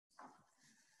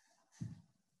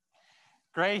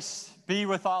Grace be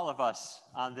with all of us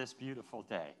on this beautiful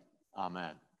day.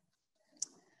 Amen.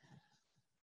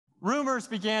 Rumors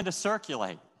began to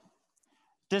circulate.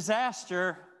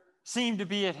 Disaster seemed to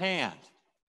be at hand.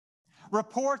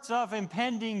 Reports of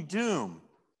impending doom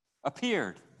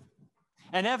appeared,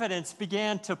 and evidence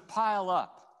began to pile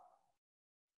up.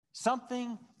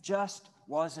 Something just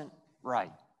wasn't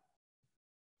right.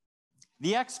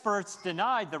 The experts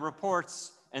denied the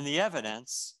reports and the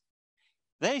evidence.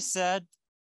 They said,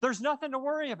 there's nothing to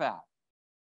worry about.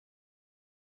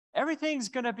 Everything's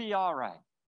going to be all right.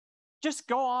 Just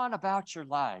go on about your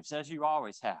lives as you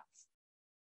always have.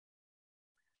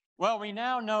 Well, we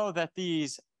now know that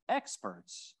these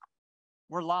experts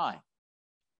were lying.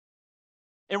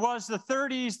 It was the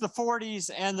 30s, the 40s,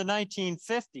 and the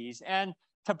 1950s, and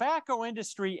tobacco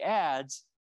industry ads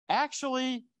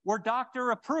actually were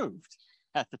doctor approved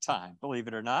at the time, believe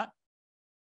it or not.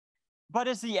 But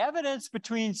as the evidence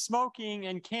between smoking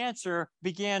and cancer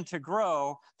began to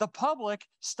grow, the public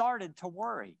started to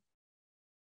worry.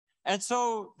 And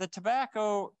so the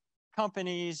tobacco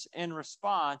companies, in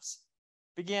response,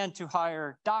 began to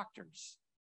hire doctors,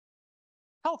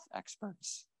 health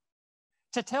experts,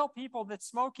 to tell people that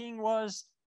smoking was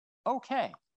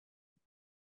okay.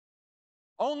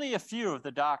 Only a few of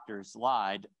the doctors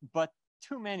lied, but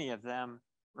too many of them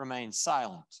remained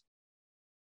silent.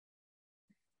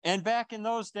 And back in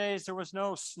those days, there was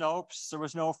no Snopes, there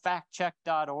was no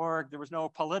factcheck.org, there was no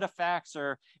PolitiFacts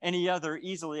or any other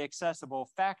easily accessible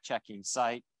fact-checking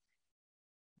site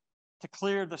to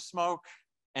clear the smoke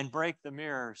and break the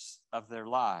mirrors of their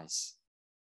lies.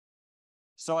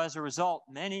 So as a result,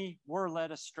 many were led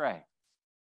astray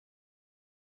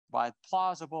by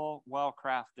plausible,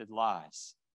 well-crafted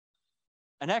lies.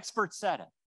 An expert said it,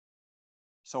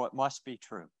 so it must be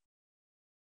true.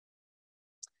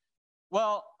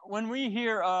 Well, when we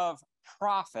hear of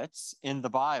prophets in the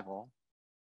Bible,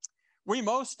 we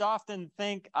most often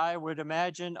think, I would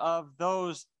imagine, of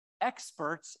those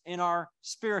experts in our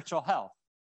spiritual health.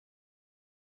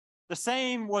 The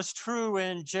same was true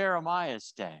in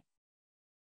Jeremiah's day.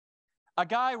 A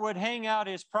guy would hang out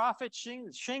his prophet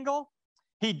shingle,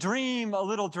 he'd dream a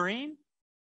little dream,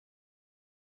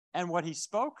 and what he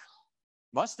spoke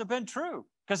must have been true,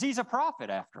 because he's a prophet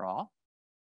after all.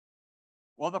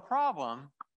 Well, the problem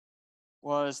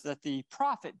was that the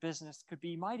prophet business could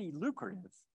be mighty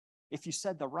lucrative if you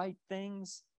said the right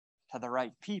things to the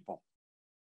right people.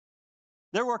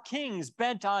 There were kings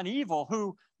bent on evil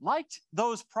who liked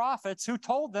those prophets who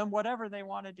told them whatever they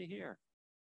wanted to hear.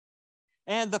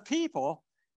 And the people,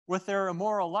 with their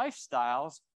immoral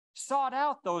lifestyles, sought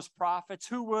out those prophets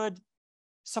who would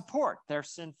support their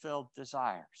sin-filled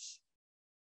desires.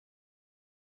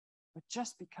 But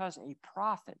just because a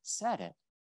prophet said it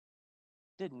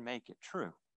didn't make it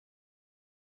true.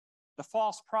 The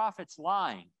false prophets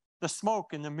lying, the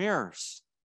smoke and the mirrors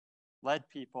led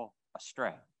people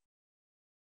astray.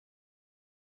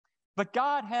 But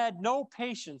God had no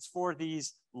patience for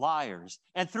these liars.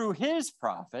 And through his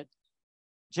prophet,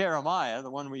 Jeremiah, the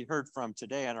one we heard from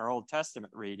today in our Old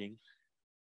Testament reading,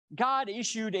 God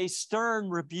issued a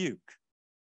stern rebuke,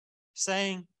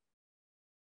 saying,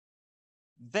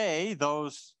 they,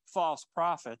 those false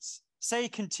prophets, say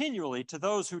continually to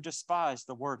those who despise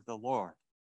the word of the Lord,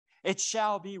 it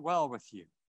shall be well with you.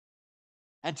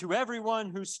 And to everyone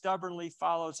who stubbornly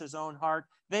follows his own heart,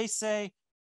 they say,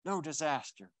 no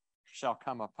disaster shall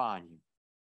come upon you.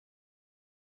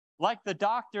 Like the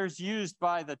doctors used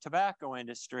by the tobacco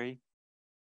industry,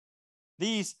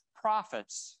 these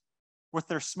prophets, with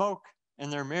their smoke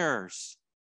and their mirrors,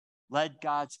 led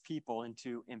God's people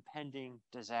into impending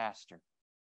disaster.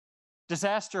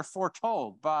 Disaster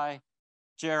foretold by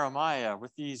Jeremiah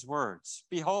with these words,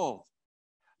 behold,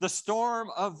 the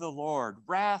storm of the Lord,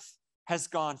 wrath has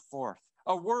gone forth,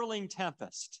 a whirling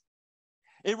tempest.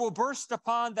 It will burst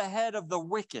upon the head of the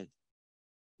wicked.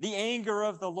 The anger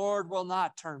of the Lord will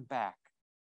not turn back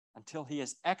until he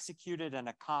has executed and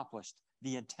accomplished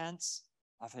the intents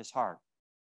of his heart.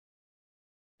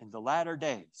 In the latter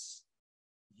days,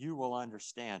 you will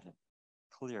understand it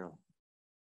clearly.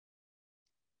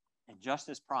 And just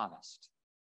as promised,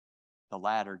 the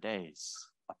latter days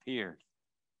appeared.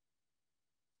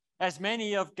 As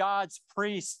many of God's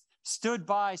priests stood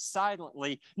by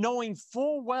silently, knowing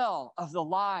full well of the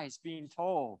lies being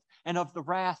told and of the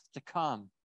wrath to come,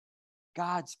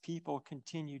 God's people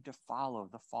continued to follow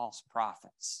the false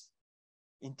prophets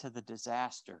into the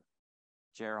disaster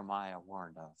Jeremiah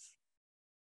warned of.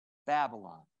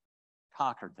 Babylon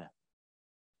conquered them.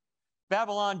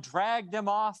 Babylon dragged them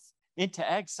off into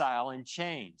exile in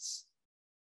chains,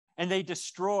 and they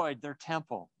destroyed their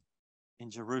temple in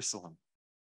Jerusalem.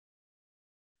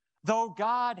 though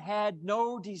God had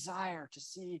no desire to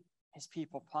see his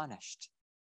people punished.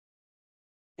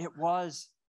 It was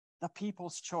the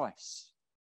people's choice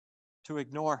to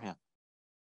ignore him,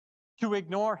 to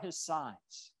ignore his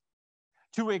signs,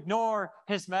 to ignore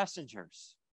his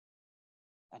messengers,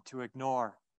 and to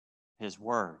ignore his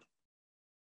word.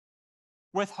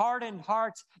 With hardened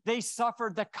hearts, they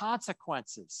suffered the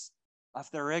consequences of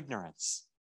their ignorance.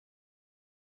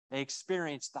 They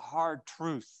experienced the hard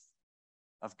truth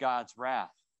of God's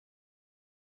wrath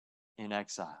in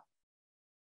exile.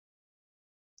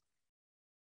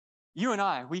 You and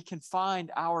I, we can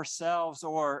find ourselves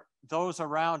or those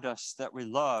around us that we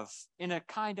love in a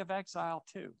kind of exile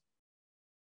too.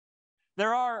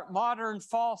 There are modern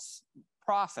false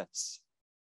prophets,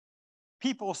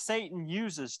 people Satan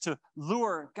uses to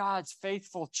lure God's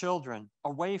faithful children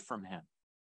away from him,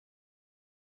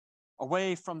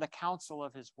 away from the counsel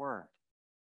of his word,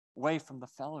 away from the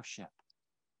fellowship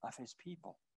of his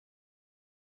people.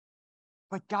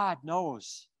 But God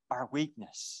knows our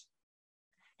weakness.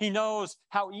 He knows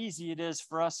how easy it is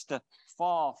for us to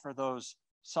fall for those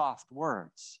soft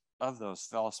words of those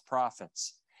false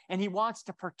prophets. And he wants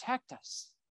to protect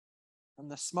us from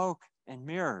the smoke and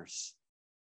mirrors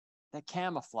that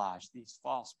camouflage these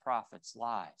false prophets'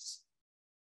 lies.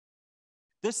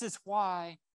 This is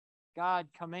why God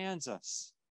commands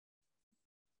us,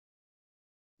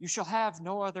 "You shall have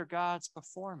no other gods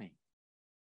before me.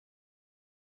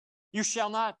 You shall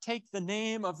not take the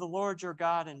name of the Lord your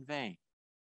God in vain.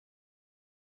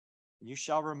 You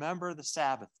shall remember the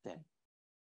Sabbath day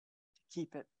to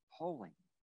keep it holy."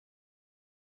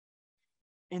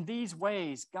 In these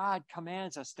ways, God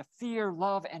commands us to fear,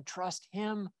 love, and trust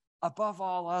him above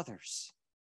all others,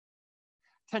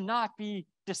 to not be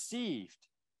deceived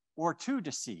or to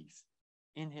deceive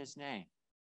in his name,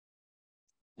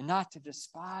 and not to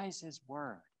despise his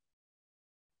word,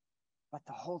 but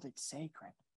to hold it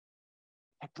sacred,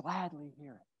 to gladly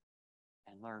hear it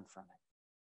and learn from it.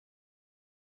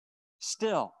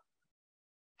 Still,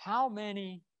 how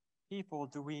many people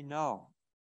do we know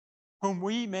whom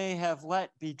we may have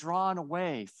let be drawn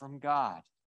away from God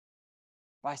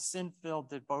by sin-filled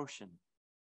devotion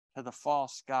to the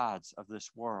false gods of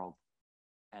this world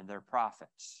and their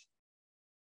prophets?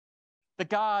 The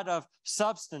God of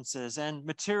substances and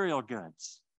material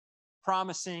goods,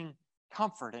 promising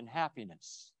comfort and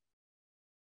happiness.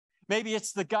 Maybe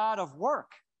it's the God of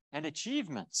work and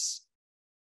achievements,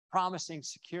 promising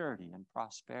security and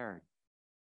prosperity.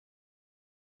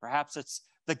 Perhaps it's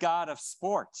the God of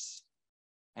sports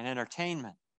and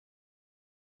entertainment,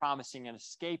 promising an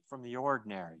escape from the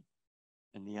ordinary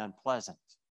and the unpleasant.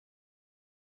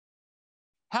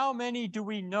 How many do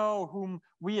we know whom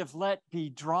we have let be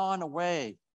drawn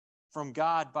away from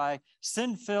God by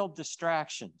sin-filled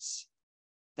distractions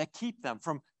that keep them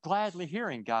from gladly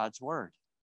hearing God's word,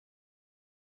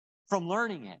 from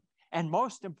learning it, and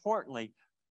most importantly,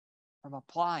 from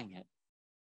applying it,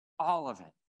 all of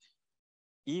it,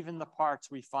 even the parts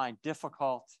we find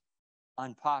difficult,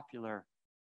 unpopular,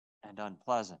 and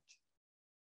unpleasant?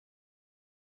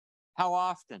 How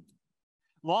often,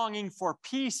 longing for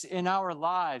peace in our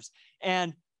lives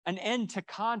and an end to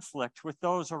conflict with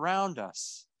those around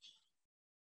us,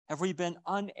 have we been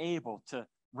unable to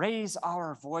raise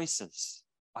our voices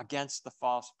against the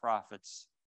false prophets,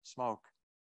 smoke,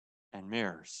 and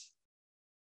mirrors?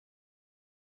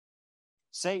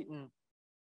 Satan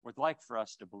would like for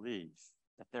us to believe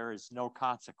that there is no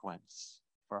consequence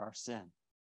for our sin,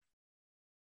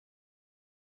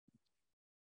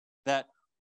 that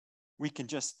we can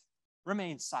just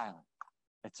remain silent.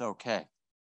 It's okay.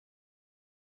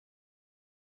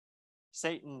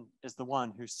 Satan is the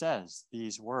one who says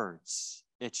these words,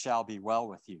 "It shall be well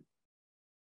with you.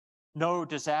 No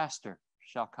disaster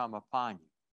shall come upon you."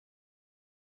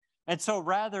 And so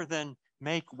rather than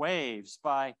make waves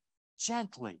by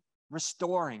gently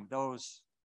restoring those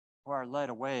who are led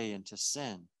away into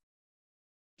sin,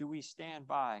 do we stand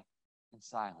by in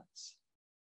silence,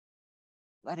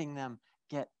 letting them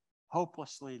get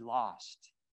hopelessly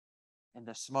lost in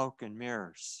the smoke and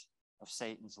mirrors of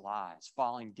Satan's lies,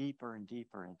 falling deeper and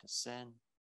deeper into sin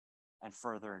and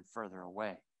further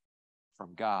away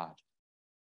from God?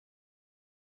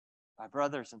 My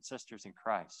brothers and sisters in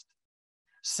Christ,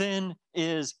 sin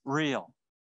is real.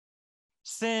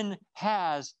 Sin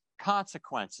has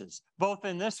consequences, both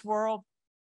in this world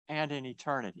and in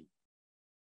eternity.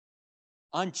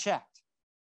 Unchecked,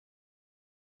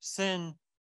 sin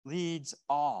leads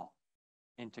all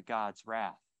into God's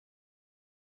wrath.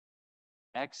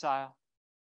 Exile,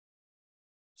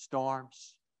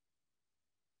 storms,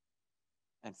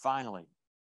 and finally,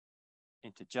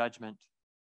 into judgment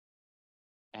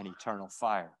and eternal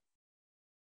fire.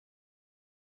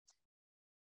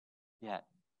 Yet,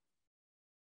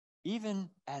 even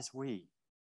as we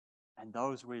and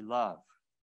those we love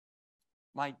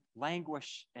might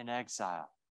languish in exile,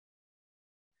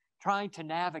 trying to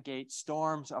navigate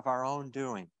storms of our own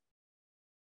doing,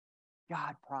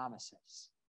 God promises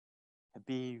to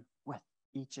be with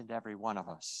each and every one of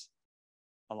us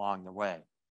along the way.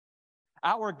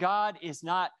 Our God is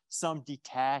not some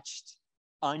detached,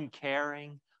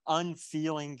 uncaring,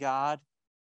 unfeeling God.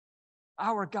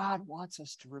 Our God wants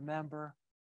us to remember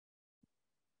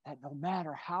that no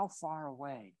matter how far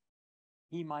away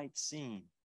he might seem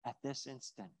at this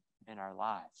instant in our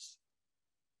lives,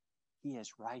 he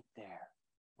is right there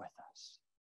with us.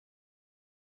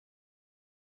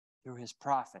 Through his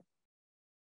prophet,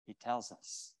 he tells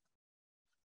us,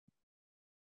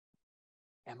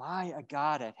 "Am I a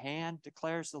God at hand,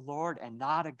 declares the Lord, and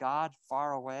not a God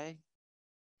far away?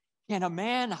 Can a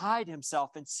man hide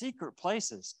himself in secret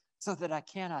places so that I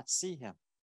cannot see him,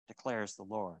 declares the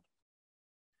Lord?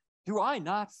 Do I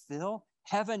not fill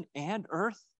heaven and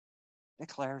earth,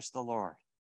 declares the Lord?"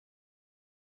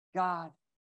 God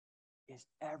is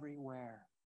everywhere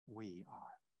we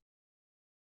are.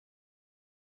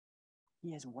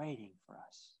 He is waiting for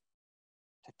us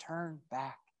to turn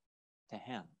back to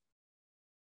him.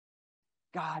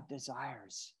 God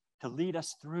desires to lead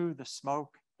us through the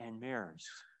smoke and mirrors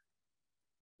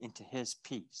into his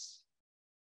peace,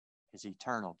 his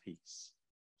eternal peace.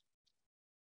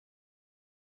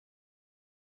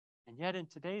 And yet in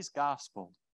today's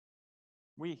gospel,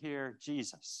 we hear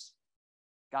Jesus,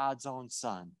 God's own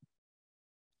Son,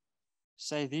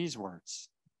 say these words: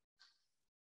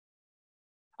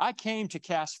 "I came to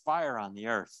cast fire on the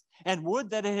earth, and would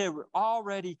that it had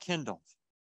already kindled.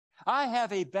 I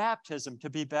have a baptism to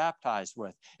be baptized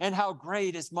with, and how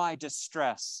great is my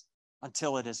distress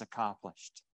until it is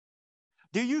accomplished.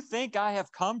 Do you think I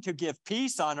have come to give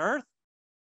peace on earth?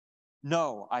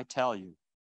 No, I tell you,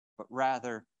 but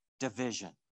rather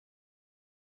division."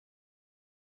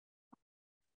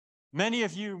 Many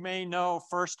of you may know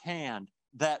firsthand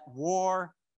that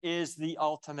war is the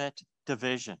ultimate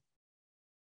division.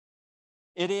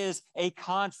 It is a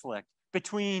conflict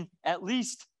between at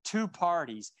least two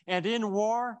parties. And in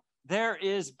war, there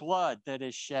is blood that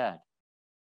is shed.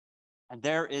 And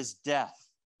there is death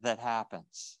that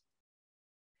happens.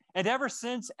 And ever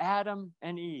since Adam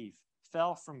and Eve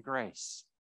fell from grace,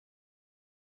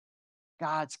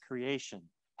 God's creation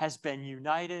has been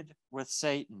united with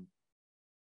Satan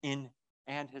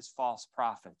and his false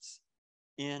prophets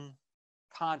in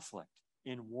conflict,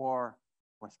 in war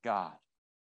with God.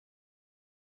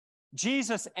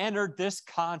 Jesus entered this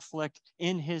conflict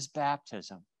in his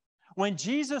baptism. When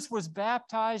Jesus was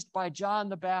baptized by John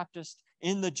the Baptist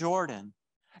in the Jordan,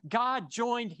 God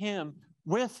joined him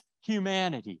with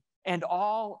humanity and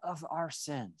all of our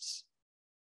sins.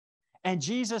 And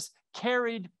Jesus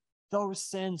carried those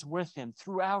sins with him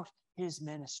throughout his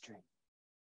ministry.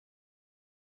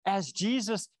 As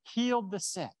Jesus healed the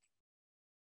sick,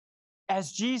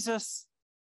 as Jesus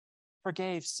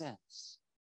forgave sins,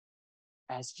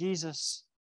 as Jesus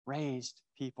raised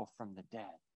people from the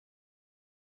dead,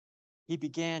 he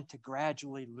began to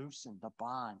gradually loosen the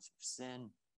bonds of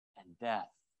sin and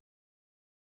death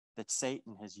that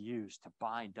Satan has used to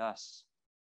bind us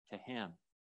to him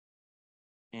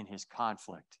in his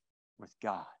conflict with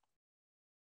God.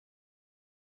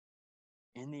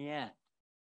 In the end,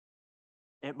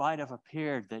 it might have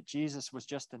appeared that Jesus was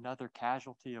just another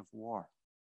casualty of war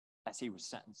as he was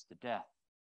sentenced to death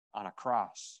on a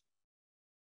cross.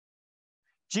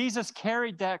 Jesus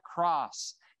carried that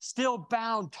cross, still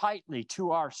bound tightly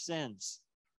to our sins,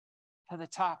 to the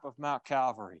top of Mount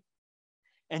Calvary.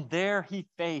 And there he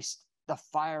faced the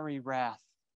fiery wrath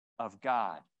of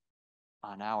God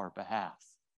on our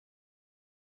behalf.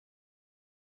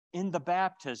 In the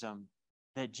baptism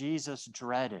that Jesus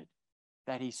dreaded,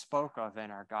 that he spoke of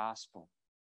in our gospel,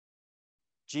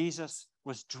 Jesus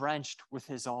was drenched with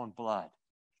his own blood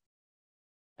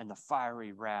and the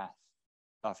fiery wrath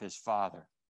of his Father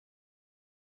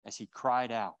as he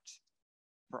cried out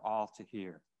for all to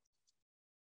hear,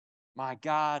 my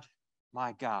God,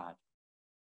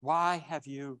 why have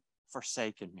you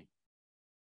forsaken me?"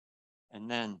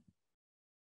 And then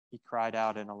he cried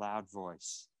out in a loud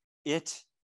voice, "It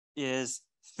is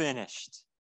finished."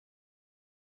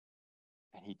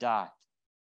 And he died.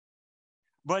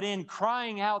 But in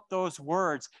crying out those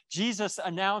words, Jesus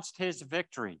announced his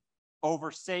victory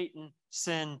over Satan,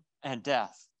 sin, and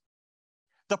death.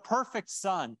 The perfect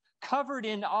Son, covered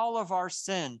in all of our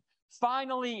sin,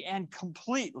 finally and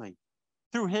completely,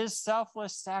 through his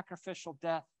selfless sacrificial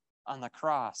death on the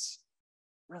cross,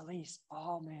 release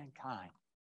all mankind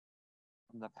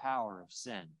from the power of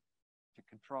sin to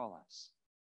control us.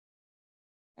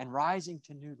 And rising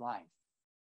to new life,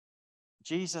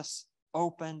 Jesus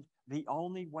opened the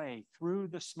only way through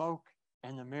the smoke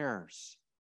and the mirrors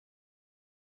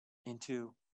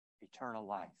into eternal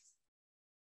life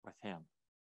with him.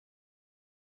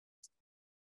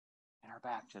 In our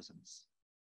baptisms,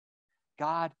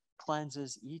 God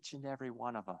cleanses each and every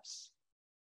one of us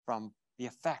from the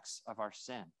effects of our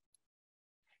sin.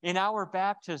 In our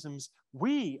baptisms,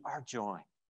 we are joined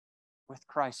with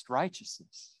Christ's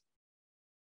righteousness.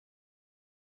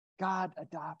 God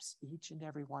adopts each and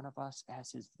every one of us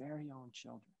as his very own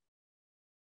children,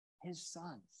 his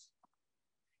sons,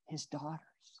 his daughters.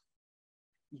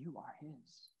 You are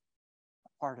his,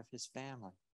 a part of his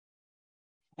family.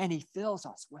 And he fills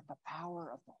us with the power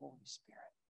of the Holy Spirit.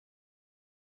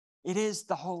 It is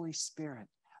the Holy Spirit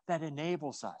that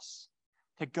enables us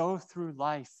to go through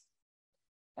life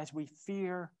as we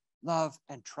fear, love,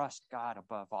 and trust God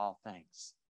above all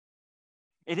things.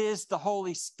 It is the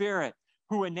Holy Spirit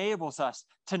who enables us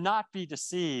to not be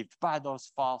deceived by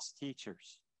those false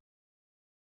teachers.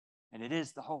 And it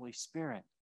is the Holy Spirit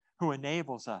who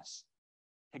enables us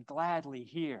to gladly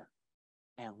hear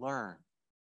and learn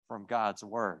from God's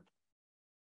word.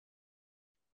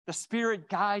 The Spirit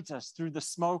guides us through the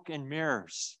smoke and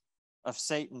mirrors of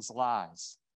Satan's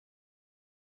lies.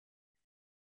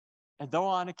 And though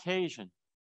on occasion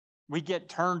we get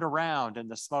turned around in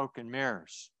the smoke and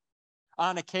mirrors,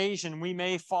 on occasion we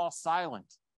may fall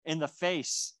silent in the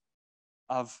face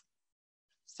of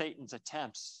Satan's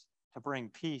attempts to bring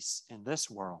peace in this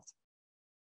world,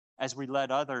 as we let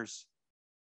others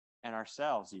and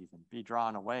ourselves even be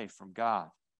drawn away from God.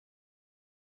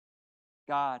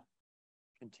 God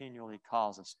continually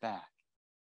calls us back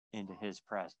into his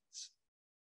presence.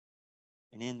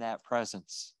 And in that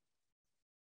presence,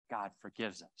 God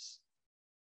forgives us.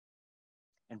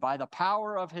 And by the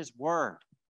power of his word,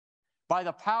 by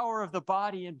the power of the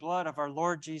body and blood of our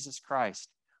Lord Jesus Christ,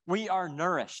 we are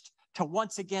nourished to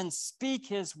once again speak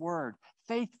his word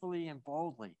faithfully and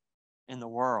boldly in the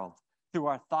world through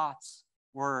our thoughts,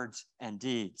 words, and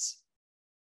deeds.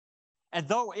 And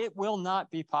though it will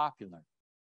not be popular,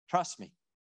 trust me,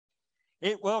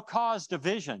 it will cause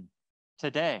division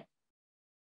today.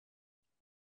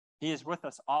 He is with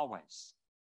us always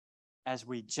as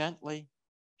we gently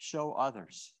show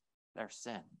others their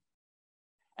sin,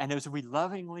 and as we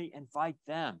lovingly invite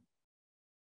them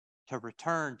to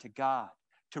return to God,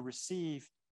 to receive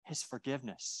his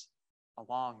forgiveness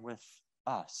along with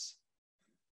us.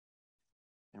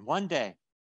 And one day,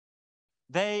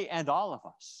 they and all of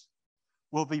us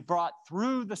will be brought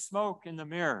through the smoke and the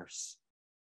mirrors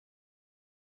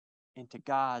into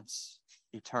God's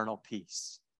eternal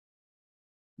peace.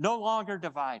 No longer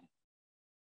divided,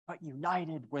 but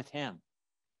united with him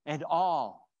and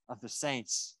all of the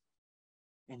saints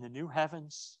in the new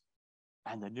heavens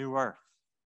and the new earth.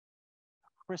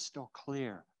 A crystal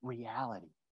clear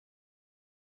reality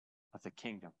of the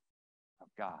kingdom of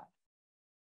God.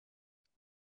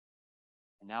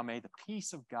 And now may the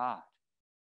peace of God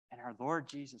and our Lord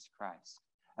Jesus Christ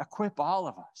equip all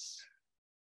of us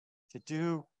to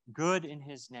do good in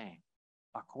his name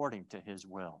according to his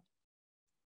will.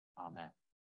 Amen.